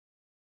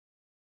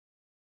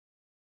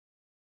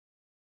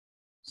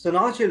So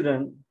now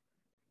children,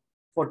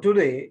 for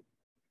today,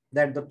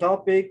 that the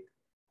topic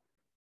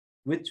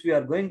which we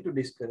are going to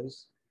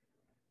discuss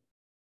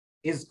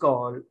is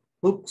called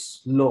Hooke's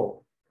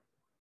law.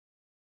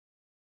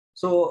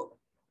 So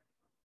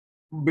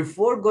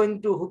before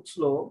going to Hooke's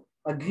law,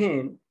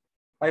 again,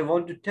 I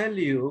want to tell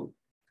you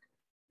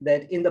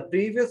that in the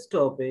previous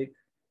topic,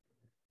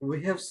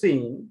 we have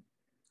seen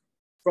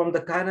from the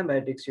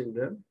kinematics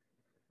children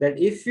that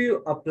if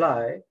you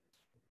apply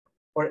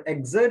or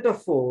exert a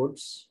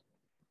force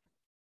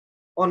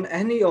on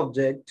any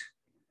object,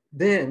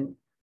 then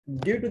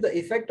due to the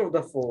effect of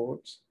the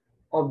force,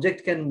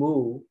 object can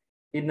move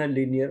in a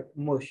linear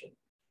motion.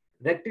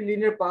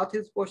 Rectilinear path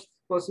is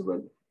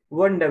possible,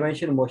 one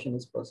dimension motion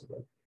is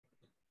possible.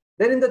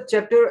 Then in the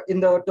chapter, in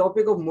the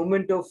topic of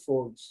moment of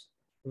force,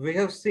 we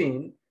have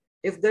seen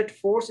if that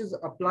force is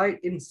applied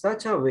in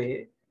such a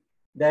way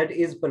that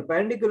is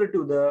perpendicular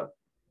to the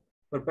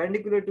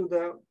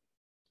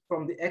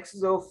from the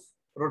axis of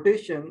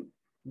rotation,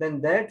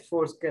 then that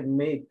force can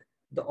make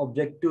the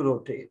object to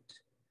rotate.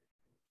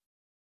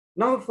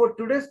 Now for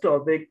today's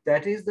topic,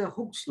 that is the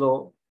Hooke's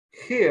law.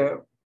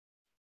 Here,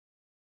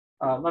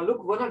 now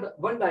look,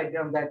 one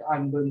diagram that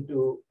I'm going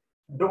to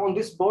draw on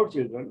this board,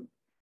 children.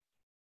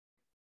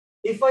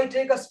 If I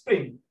take a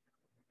spring,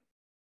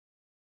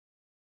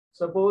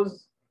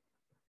 suppose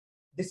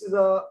this is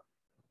a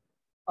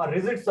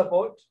rigid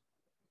support,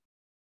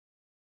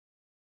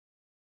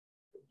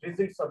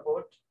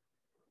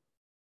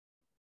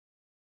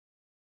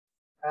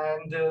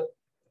 and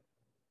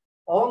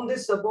on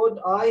this support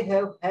I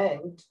have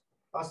hanged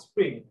a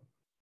spring.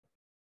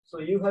 So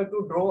you have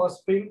to draw a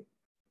spring.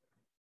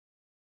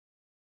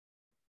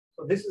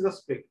 So this is a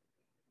spring.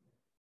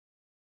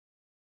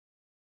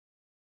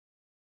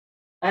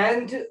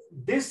 And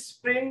this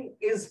spring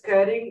is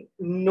carrying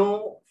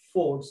no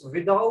force.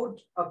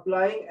 Without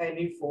applying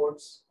any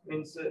force,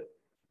 means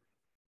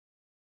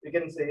we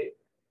can say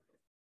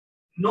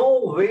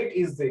no weight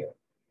is there.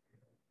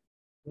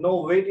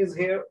 No weight is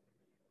here.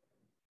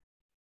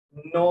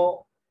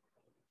 No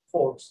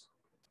force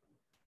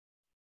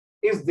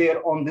is there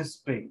on this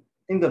spring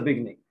in the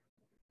beginning.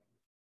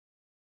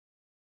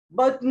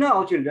 But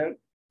now, children,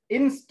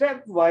 in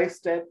step by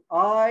step,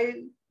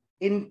 I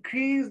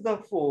increase the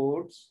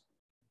force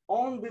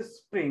on this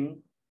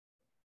spring.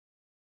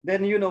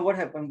 Then you know what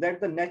happens,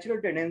 that the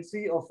natural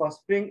tendency of a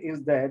spring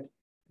is that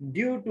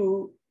due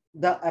to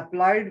the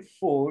applied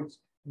force,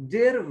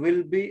 there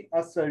will be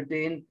a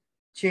certain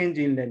change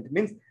in length,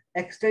 means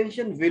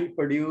extension will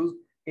produce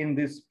in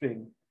this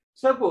spring.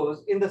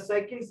 Suppose in the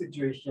second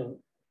situation,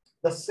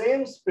 the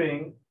same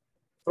spring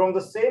from the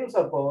same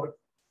support,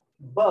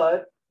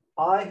 but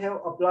I have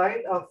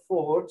applied a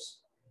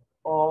force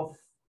of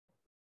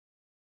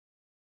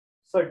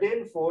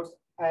certain force,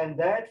 and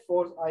that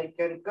force I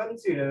can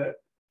consider,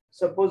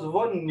 suppose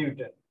 1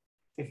 Newton,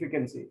 if you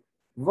can see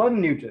 1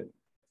 Newton.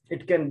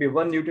 It can be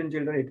 1 Newton,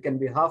 children, it can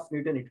be half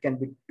Newton, it can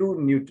be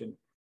 2 Newton.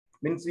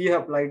 Means you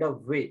have applied a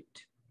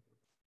weight,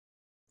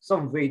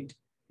 some weight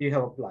you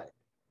have applied.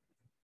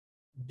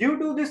 Due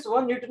to this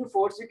 1 Newton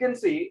force, you can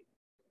see,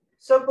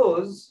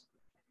 suppose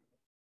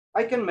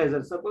I can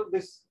measure, suppose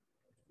this,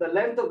 the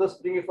length of the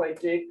spring, if I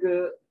take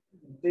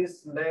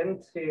this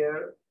length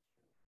here,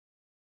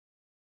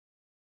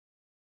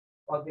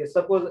 okay,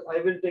 suppose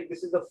I will take,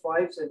 this is the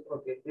 5 cent,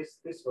 okay,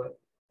 this one,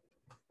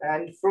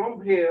 and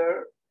from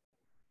here,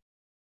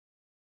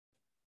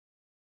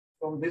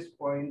 from this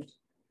point,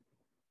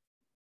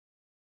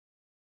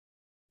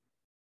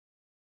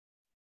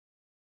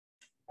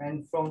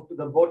 and from to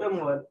the bottom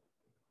one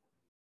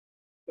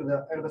to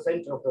the at the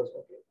center of the,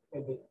 okay,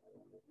 maybe.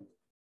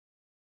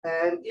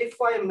 And if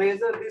I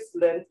measure this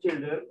length,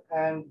 children,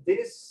 and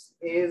this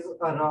is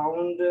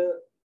around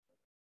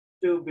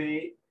to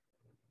be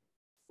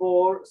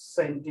 4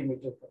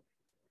 centimeters.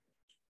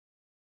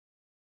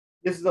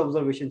 This is the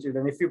observation,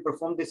 children. If you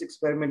perform this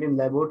experiment in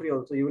laboratory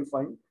also, you will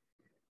find.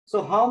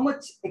 So how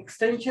much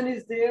extension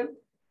is there?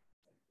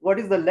 What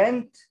is the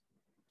length?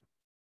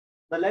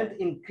 The length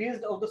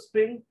increased of the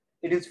spring,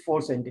 it is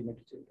 4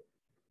 centimeters, children.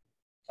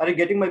 Are you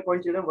getting my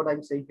point, children, what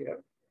I'm saying here?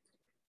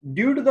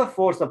 Due to the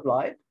force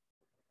applied,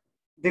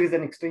 there is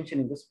an extension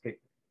in the spring.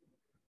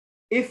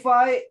 If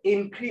I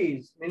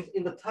increase, means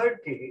in the third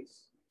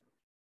case,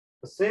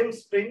 the same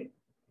spring,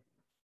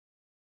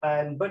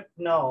 and but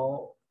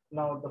now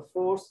the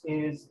force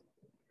is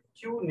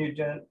 2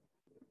 Newton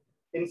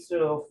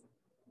instead of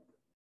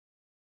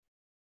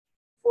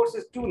force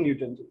is 2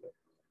 Newton.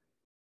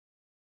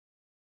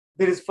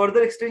 There is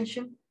further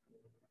extension,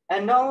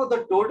 and now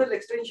the total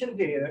extension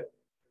here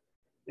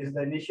is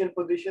the initial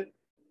position,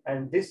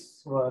 and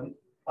this one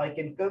I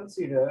can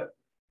consider,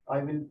 I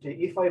will take,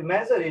 if I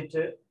measure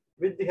it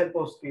with the help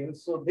of scale,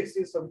 so this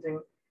is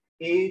something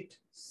 8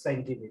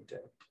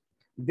 centimeter.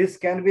 This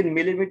can be in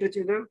millimeter,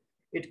 children,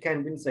 it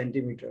can be in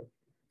centimeter.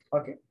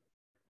 Okay.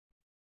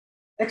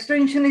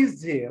 Extension is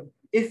there.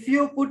 If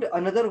you put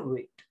another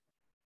weight,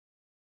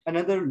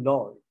 another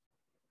load,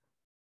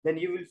 then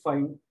you will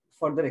find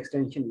further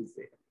extension is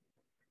there.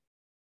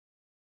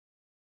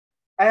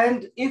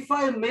 And if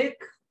I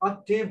make a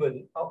table,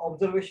 an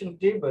observation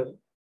table.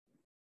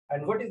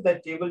 And what is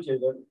that table,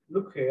 children?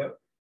 Look here.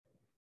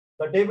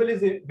 The table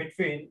is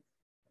between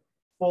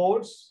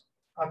force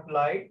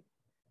applied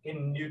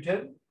in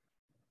Newton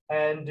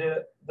and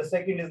the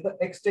second is the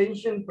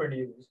extension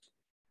produced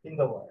in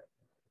the wire.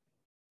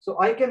 So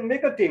I can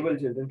make a table,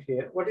 children,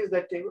 here. What is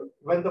that table?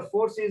 When the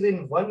force is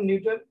in 1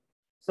 Newton,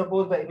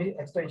 suppose the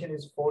extension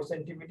is 4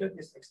 centimeter,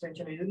 this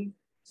extension is in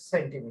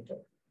centimeter.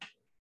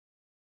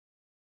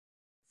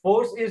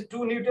 Force is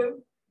 2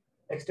 Newton,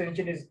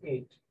 extension is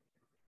 8.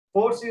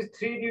 Force is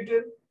 3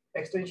 Newton,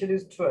 extension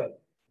is 12.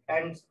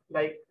 And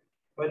like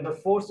when the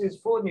force is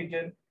 4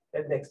 Newton,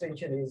 then the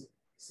extension is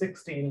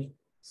 16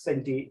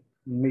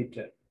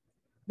 centimeter.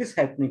 This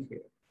happening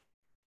here.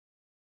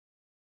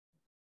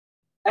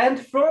 And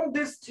from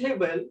this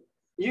table,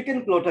 you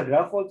can plot a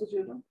graph also,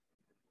 children.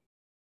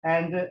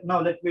 And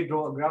now let me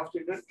draw a graph,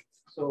 children.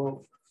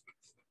 So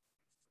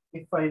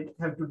if I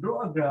have to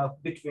draw a graph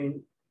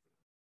between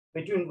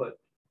what?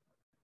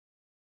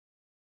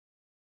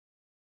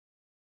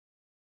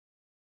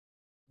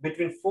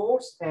 Between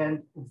force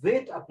and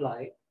weight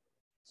applied.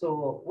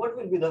 So what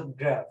will be the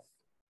graph?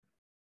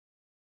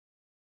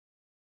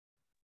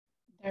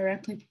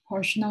 Directly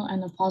proportional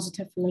and a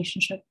positive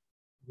relationship.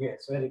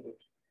 Yes, very good.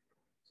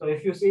 So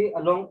if you see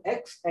along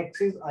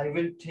x-axis, I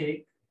will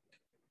take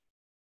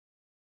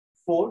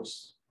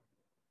force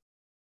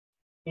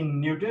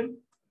in Newton,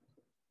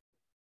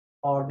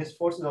 or this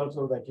force is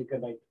also that you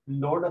can like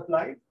load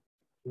applied,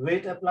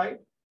 weight applied.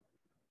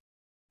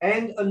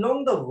 And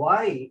along the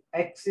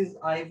y-axis,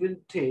 I will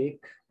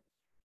take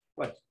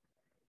what?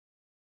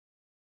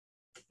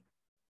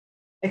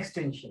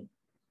 Extension.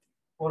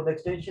 For the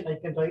extension, I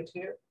can write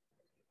here.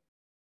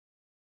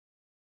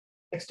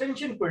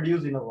 Extension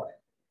produced in a wire,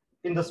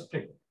 in the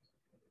spring.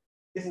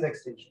 This is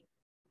extension.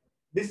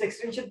 This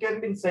extension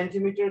can be in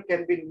centimeter,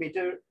 can be in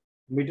meter.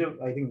 Meter,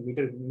 I think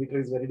meter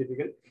is very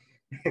difficult.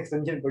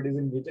 Extension produced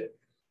in meter.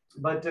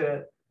 But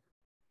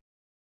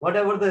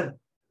whatever the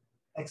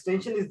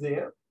extension is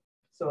there,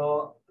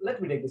 so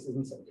let me take this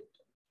in centimeter.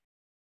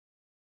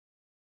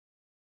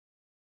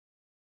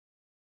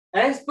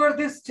 As per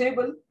this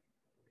table,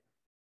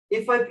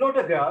 if I plot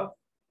a graph,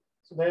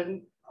 so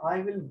then I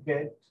will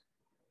get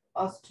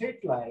a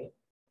straight line.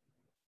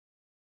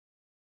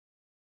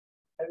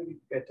 I will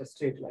get a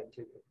straight line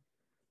here.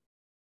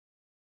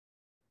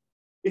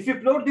 If you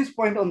plot this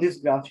point on this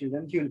graph,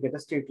 children, you will get a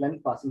straight line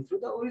passing through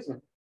the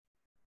origin.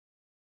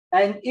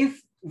 And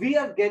if we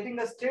are getting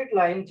a straight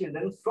line,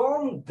 children,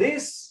 from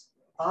this,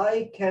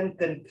 I can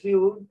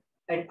conclude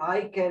and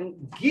I can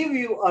give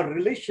you a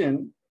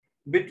relation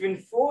between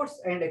force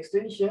and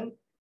extension,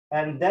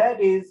 and that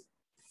is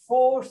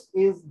force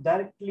is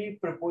directly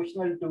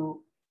proportional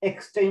to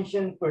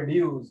extension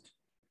produced.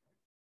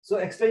 So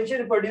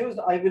extension produced,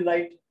 I will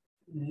write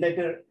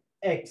letter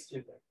X,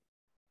 children.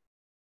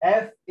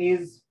 F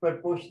is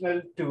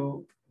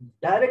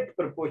direct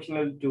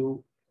proportional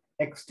to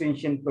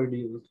extension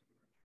produced.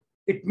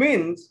 It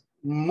means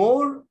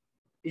more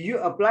you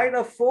applied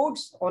a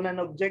force on an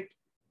object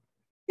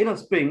in a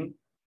spring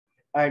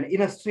and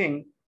in a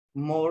string,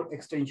 more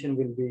extension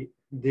will be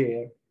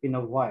there in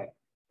a wire.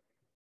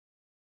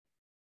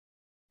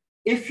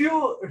 If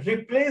you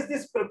replace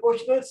this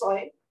proportional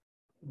sign,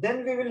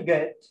 then we will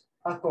get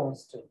a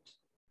constant.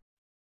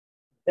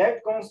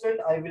 That constant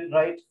I will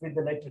write with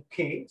the letter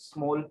K,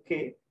 small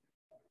k,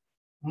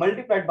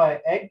 multiplied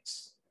by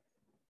X.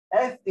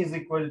 F is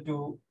equal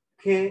to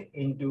K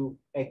into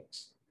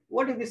X.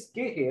 What is this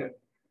K here?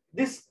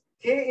 This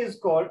K is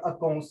called a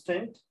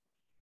constant.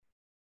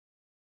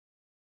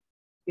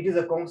 It is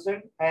a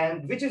constant,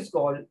 and which is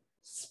called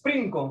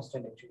spring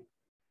constant actually.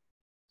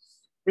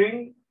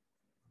 Spring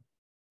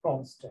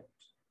constant.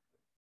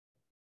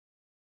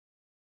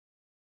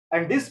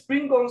 And this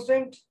spring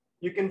constant,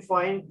 you can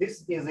find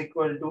this is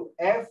equal to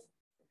F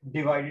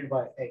divided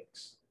by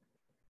X.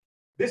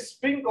 This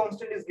spring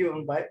constant is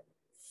given by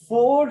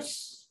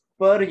force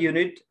per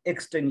unit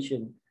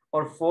extension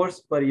or force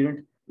per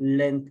unit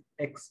length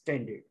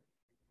extended.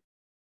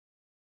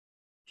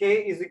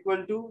 K is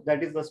equal to,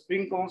 that is the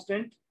spring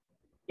constant.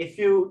 If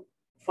you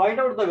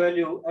find out the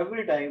value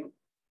every time,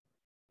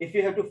 if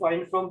you have to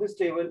find from this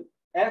table,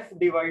 F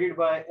divided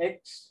by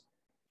X,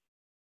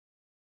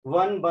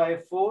 1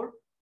 by 4,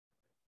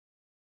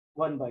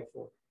 1 by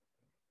 4,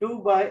 2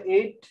 by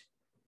 8,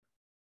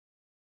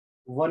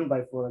 1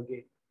 by 4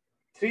 again,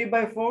 3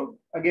 by 4,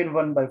 again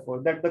 1 by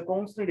 4, that the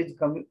constant is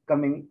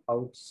coming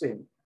out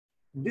same.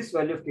 This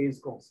value of K is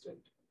constant.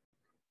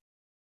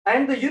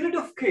 And the unit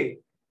of K,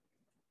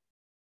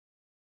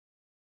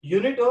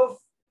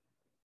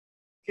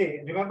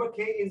 remember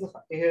K is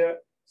here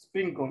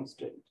spring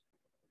constant.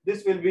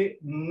 This will be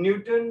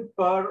Newton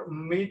per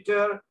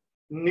meter,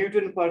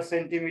 Newton per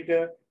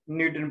centimeter,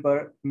 Newton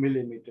per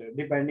millimeter,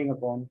 depending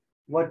upon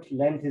what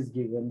length is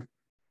given.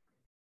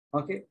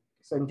 Okay,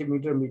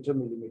 centimeter, meter,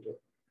 millimeter.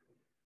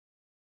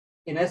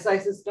 In SI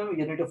system,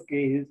 unit of K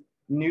is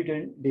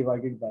Newton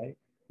divided by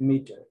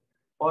meter,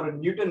 or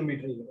Newton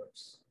meter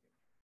universe.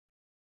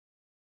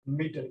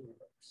 Meter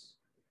universe.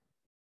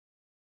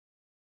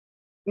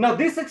 Now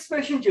this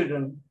expression,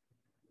 children,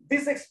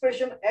 this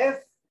expression F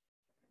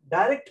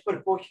direct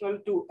proportional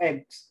to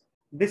X,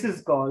 this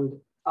is called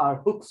our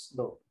Hooke's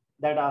law,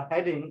 that are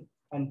heading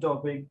and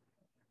topic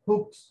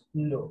Hooke's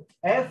law.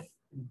 F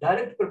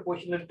direct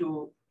proportional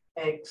to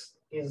X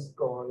is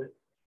called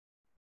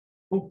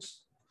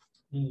Hooke's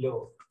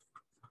law.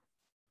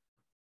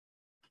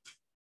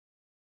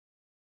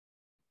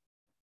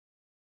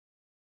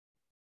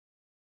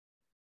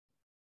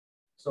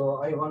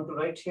 So I want to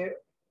write here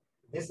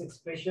this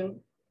expression.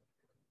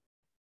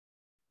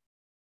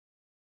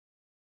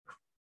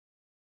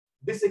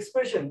 This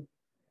expression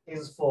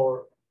is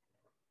for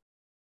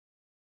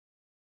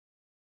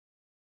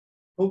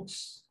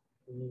Hooke's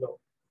law,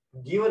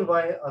 given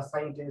by a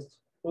scientist,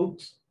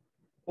 Hooke's,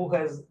 who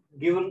has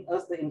given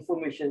us the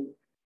information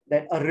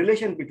that a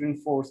relation between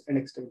force and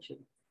extension.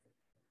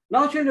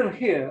 Now, children,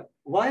 here,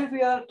 why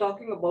we are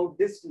talking about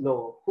this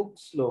law,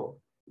 Hooke's law,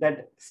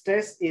 that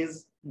stress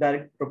is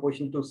direct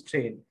proportion to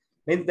strain,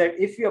 means that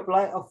if you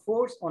apply a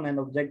force on an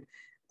object,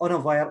 on a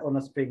wire, on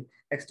a spring,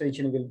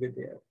 extension will be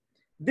there.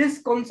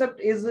 This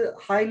concept is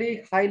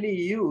highly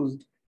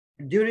used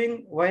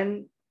during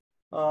when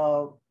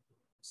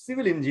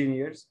civil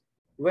engineers,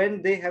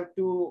 when they have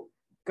to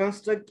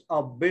construct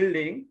a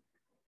building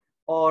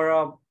or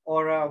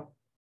a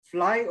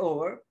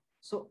flyover.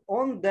 So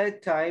on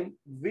that time,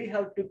 we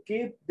have to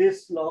keep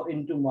this law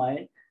into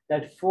mind,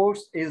 that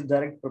force is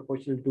direct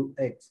proportional to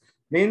X.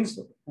 Means,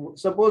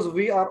 suppose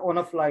we are on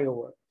a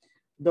flyover.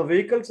 The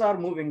vehicles are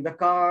moving, the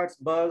cars,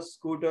 bus,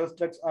 scooters,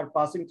 trucks are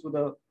passing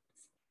through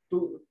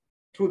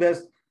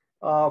this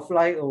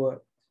flyover.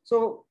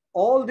 So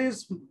all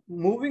these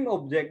moving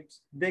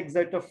objects, they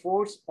exert a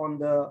force on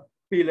the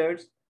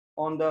pillars,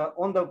 on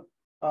the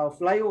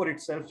flyover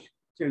itself,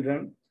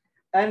 children.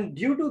 And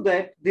due to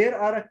that, there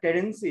are a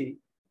tendency,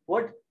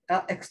 what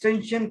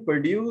extension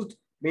produced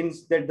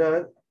means that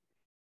the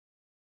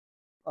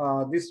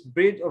this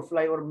bridge or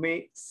flyover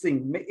may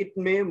sink, it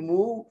may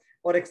move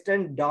or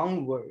extend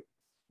downward,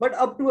 but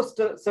up to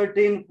a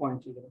certain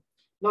point, children.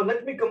 Now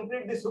let me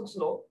complete this Hooke's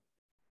law.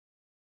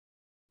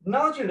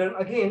 Now, children,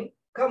 again,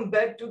 come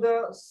back to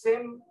the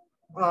same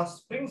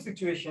spring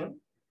situation.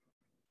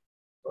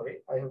 Sorry,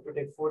 I have to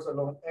take force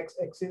along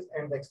x-axis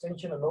and the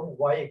extension along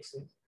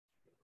y-axis.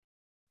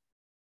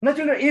 Now,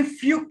 children,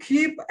 if you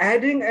keep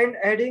adding and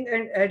adding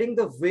and adding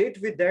the weight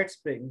with that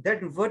spring,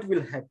 then what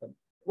will happen?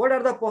 What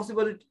are the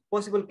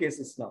possible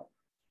cases now?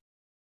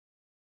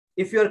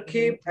 If you are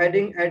keep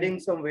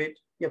adding some weight,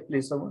 yeah,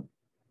 please, someone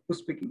who's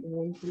speaking.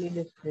 Eventually,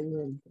 the spring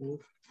will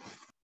break.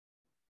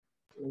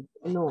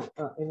 No,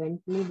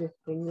 eventually the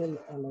spring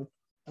will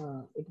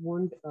it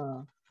won't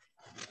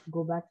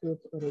go back to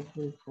its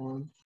original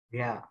form.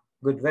 Yeah,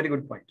 good, very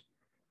good point.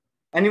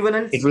 Anyone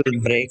else? It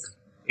will break.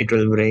 It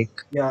will break.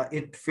 Yeah,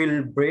 it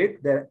will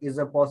break. There is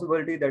a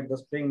possibility that the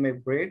spring may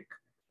break.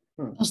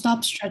 It'll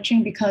stop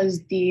stretching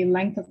because the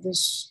length of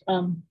this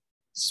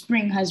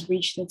spring has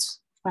reached its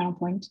final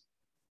point.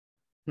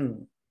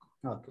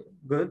 Okay,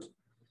 good.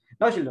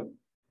 Now, children,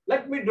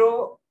 let me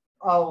draw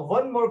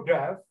one more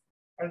graph,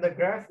 and the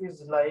graph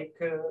is like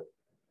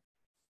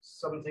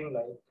something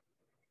like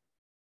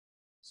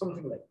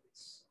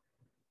this.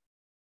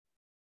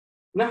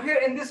 Now,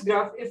 here in this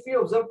graph, if you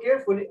observe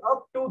carefully,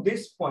 up to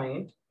this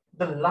point,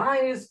 the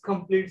line is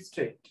complete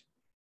straight.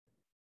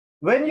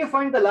 When you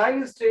find the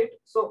line is straight,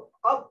 so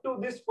up to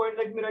this point,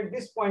 let me write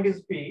this point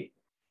is P.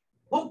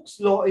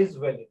 Hooke's law is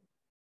valid.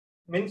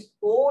 Means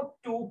O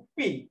to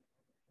P,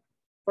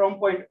 from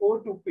point O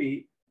to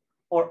P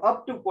or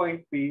up to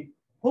point P,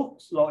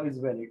 Hooke's law is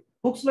valid.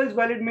 Hooke's law is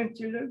valid means,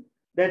 children,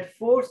 that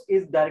force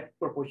is direct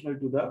proportional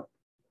to the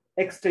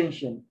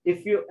extension.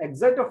 If you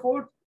exert a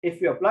force,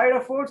 if you apply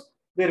a force,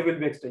 there will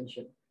be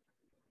extension.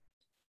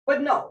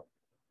 But now,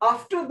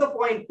 after the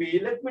point P,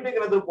 let me take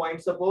another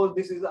point. Suppose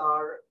this is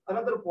our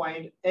another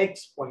point,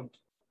 X point.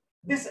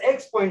 This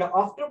X point,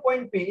 after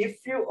point P,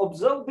 if you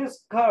observe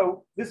this curve,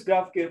 this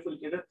graph carefully,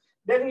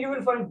 then you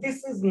will find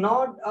this is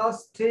not a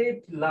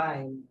straight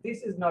line.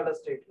 This is not a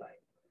straight line.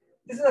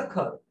 This is a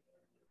curve.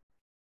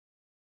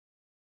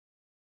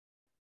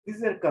 This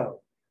is a curve.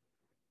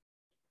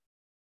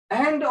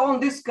 And on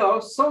this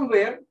curve,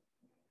 somewhere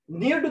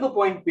near to the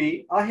point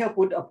P, I have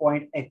put a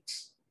point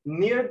X.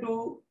 Near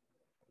to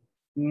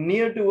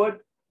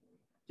what,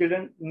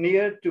 children?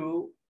 Near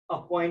to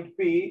a point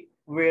P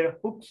where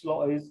Hooke's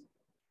law is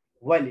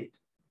valid.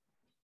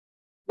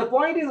 The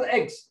point is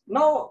X.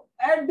 Now,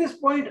 at this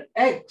point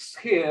X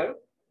here,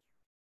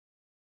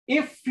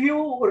 if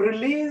you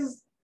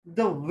release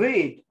the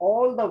weight,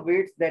 all the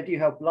weights that you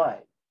have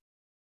applied,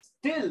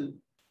 still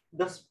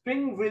the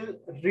spring will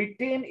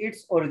retain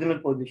its original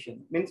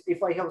position. Means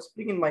if I have a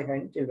spring in my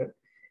hand, children,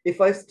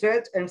 if I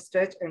stretch and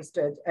stretch and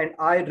stretch and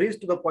I reach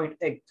to the point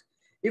X,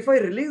 if I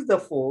release the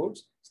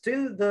force,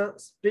 still the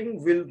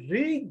spring will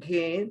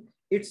regain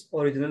its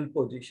original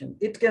position.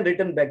 It can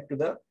return back to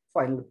the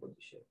final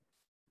position.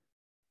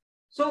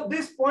 So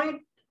this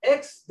point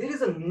X, there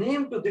is a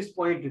name to this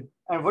point.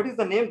 And what is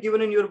the name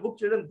given in your book,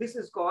 children? This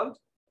is called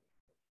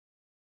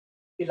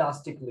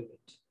elastic limit.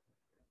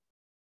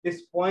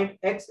 This point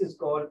X is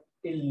called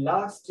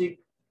elastic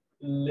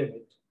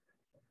limit.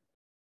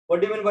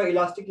 What do you mean by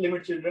elastic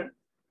limit, children?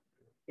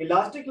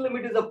 Elastic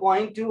limit is a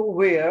point to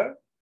where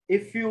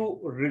if you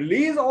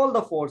release all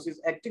the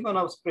forces acting on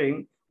a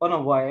spring, on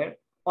a wire,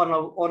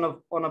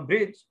 on a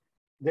bridge,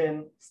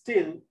 then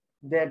still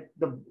that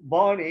the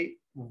body,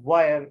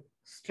 wire,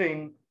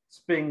 string,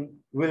 spring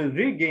will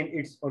regain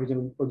its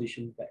original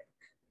position back.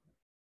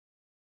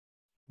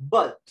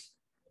 But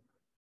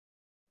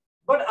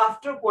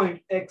after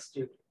point X,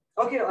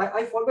 okay,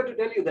 I forgot to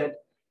tell you that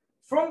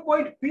from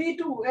point P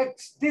to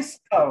X, this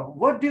curve,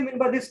 what do you mean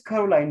by this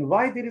curve line?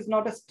 Why there is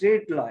not a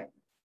straight line?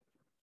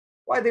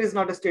 Why there is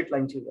not a straight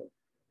line, children?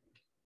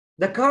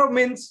 The curve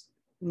means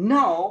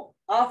now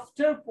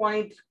after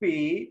point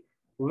P,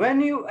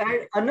 when you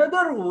add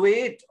another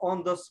weight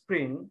on the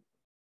spring,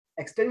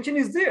 extension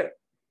is there.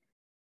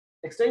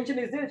 Extension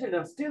is there,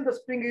 children. Still the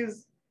spring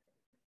is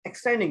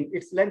extending.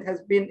 Its length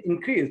has been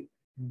increased,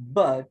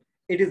 but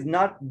it is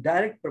not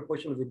direct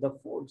proportional with the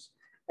force.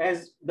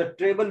 As the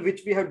table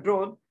which we have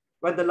drawn,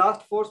 when the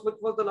last force,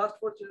 what was the last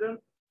force, children?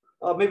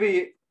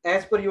 Maybe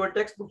as per your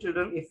textbook,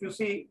 children, if you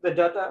see the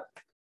data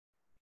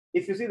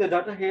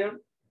here,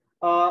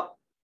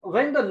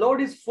 when the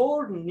load is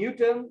 4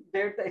 Newton,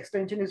 that the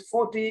extension is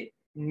 40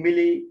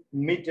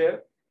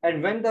 millimeter.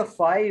 And when the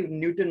 5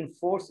 Newton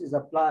force is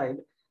applied,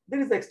 there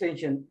is the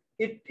extension.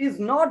 It is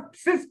not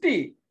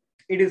 50,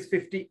 it is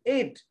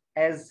 58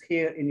 as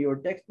here in your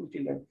textbook,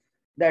 children.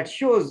 That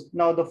shows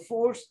now the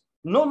force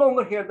no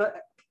longer here, the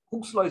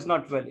Hooke's law is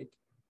not valid,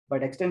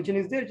 but extension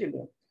is there,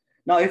 children.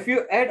 Now, if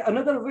you add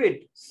another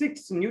weight,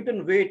 6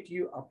 Newton weight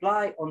you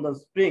apply on the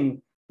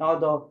spring, now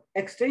the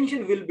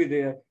extension will be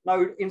there.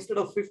 Now, instead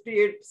of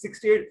 58,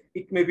 68,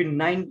 it may be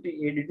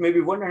 98, it may be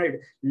 100.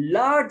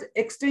 Large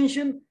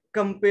extension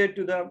compared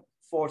to the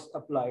force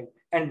applied.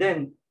 And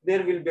then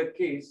there will be a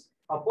case,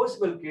 a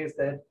possible case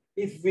that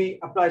if we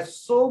apply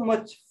so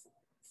much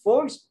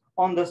force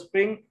on the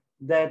spring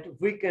that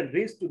we can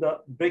reach to the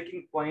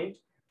breaking point,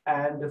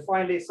 and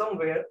finally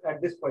somewhere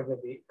at this point,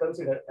 maybe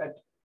consider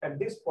at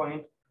this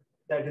point,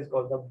 that is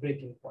called the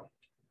breaking point.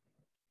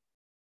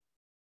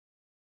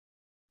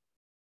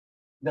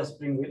 The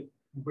spring will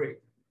break.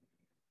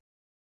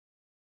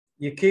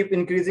 You keep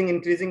increasing,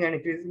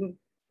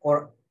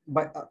 or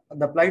by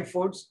the applied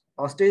force,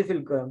 a stage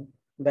will come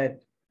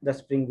that the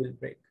spring will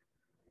break.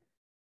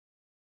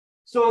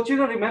 So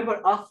children,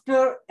 remember,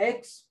 after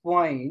X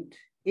point,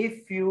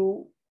 if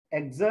you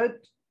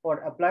exert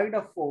or applied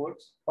a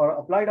force or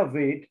applied a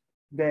weight,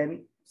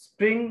 then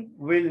spring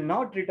will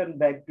not return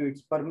back to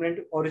its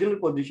permanent original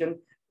position,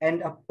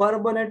 and a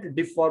permanent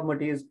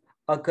deformity is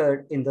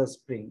occurred in the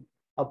spring.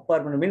 A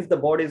permanent means the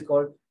body is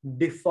called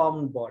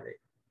deformed body.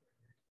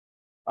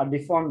 A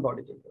deformed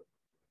body, children.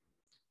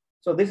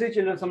 So this is,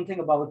 children, something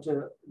about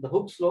the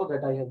Hooke's law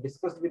that I have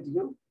discussed with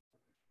you.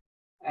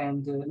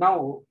 And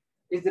now,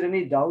 is there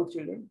any doubt,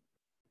 children,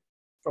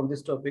 from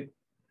this topic?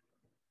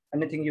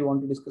 Anything you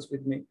want to discuss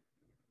with me?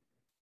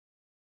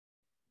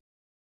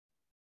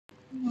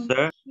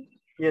 Sir,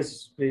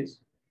 Yes, please.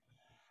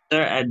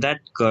 sir, at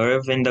that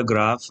curve in the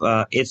graph,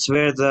 it's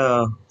where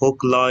the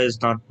Hooke law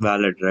is not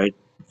valid, right?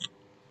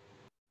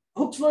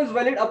 Hooke's law is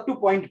valid up to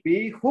point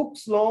P.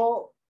 Hooke's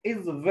law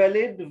is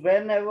valid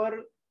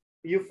whenever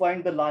you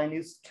find the line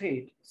is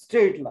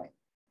straight line.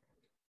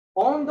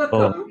 On the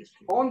curve,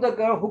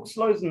 Hooke's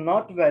law is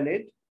not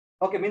valid.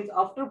 Okay, means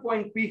after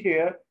point P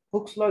here,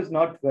 Hooke's law is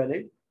not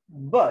valid.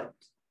 But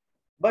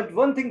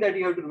one thing that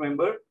you have to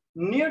remember,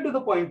 near to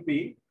the point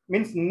P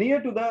means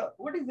near to the,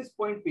 what is this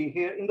point P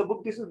here? In the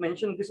book, this is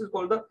mentioned, this is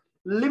called the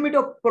limit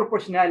of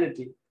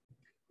proportionality.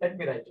 Let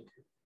me write it.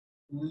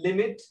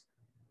 Limit,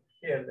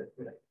 here, let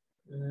me write.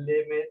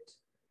 Limit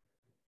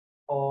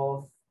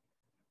of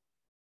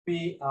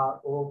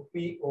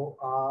proportionality,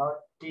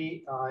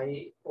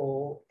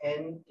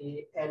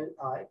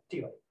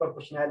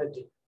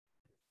 proportionality.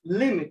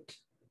 Limit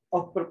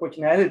of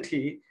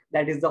proportionality,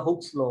 that is the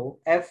Hooke's law.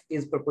 F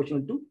is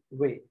proportional to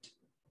weight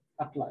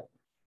applied.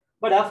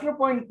 But after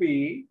point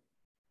P,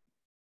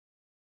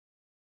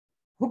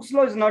 Hooke's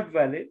law is not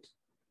valid,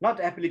 not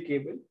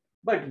applicable.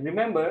 But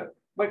remember,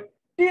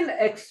 till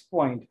X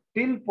point,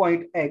 till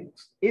point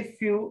X, if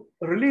you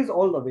release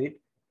all the weight,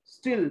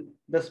 still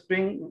the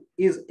spring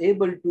is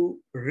able to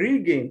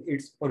regain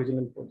its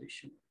original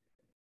position.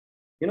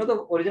 You know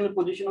the original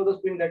position of the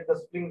spring, that the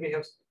spring we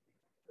have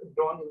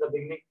drawn in the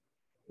beginning,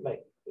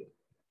 like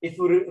if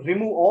you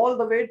remove all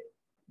the weight,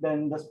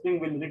 then the spring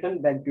will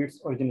return back to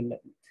its original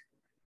length.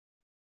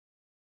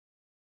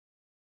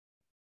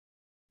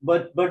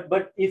 But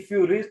if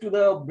you reach to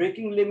the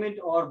breaking limit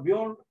or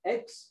beyond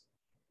X,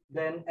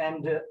 then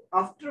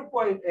after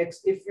point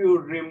X, if you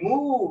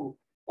remove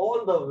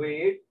all the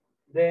weight,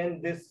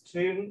 then this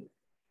spring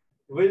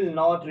will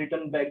not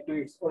return back to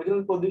its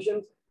original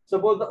positions.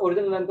 Suppose the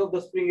original length of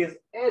the spring is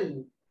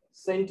L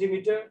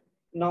centimeter.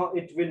 Now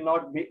it will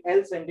not be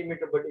L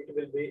centimeter, but it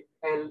will be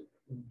L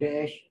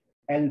dash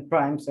L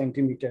prime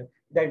centimeter.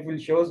 That will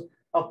shows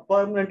a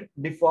permanent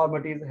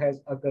deformity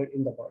has occurred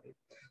in the body.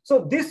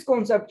 So this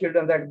concept,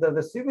 children, that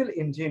the civil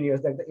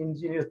engineers, that the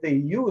engineers they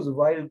use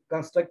while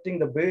constructing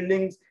the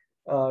buildings,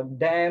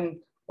 dam,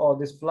 or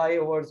these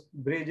flyovers,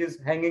 bridges,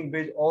 hanging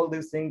bridge, all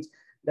these things,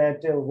 that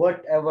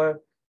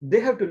whatever, they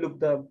have to look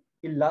the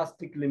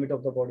elastic limit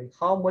of the body,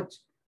 how much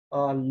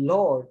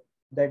load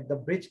that the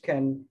bridge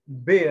can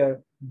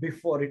bear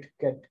before it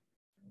get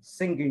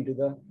sink into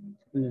the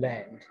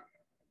land.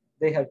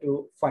 They have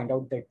to find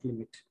out that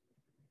limit.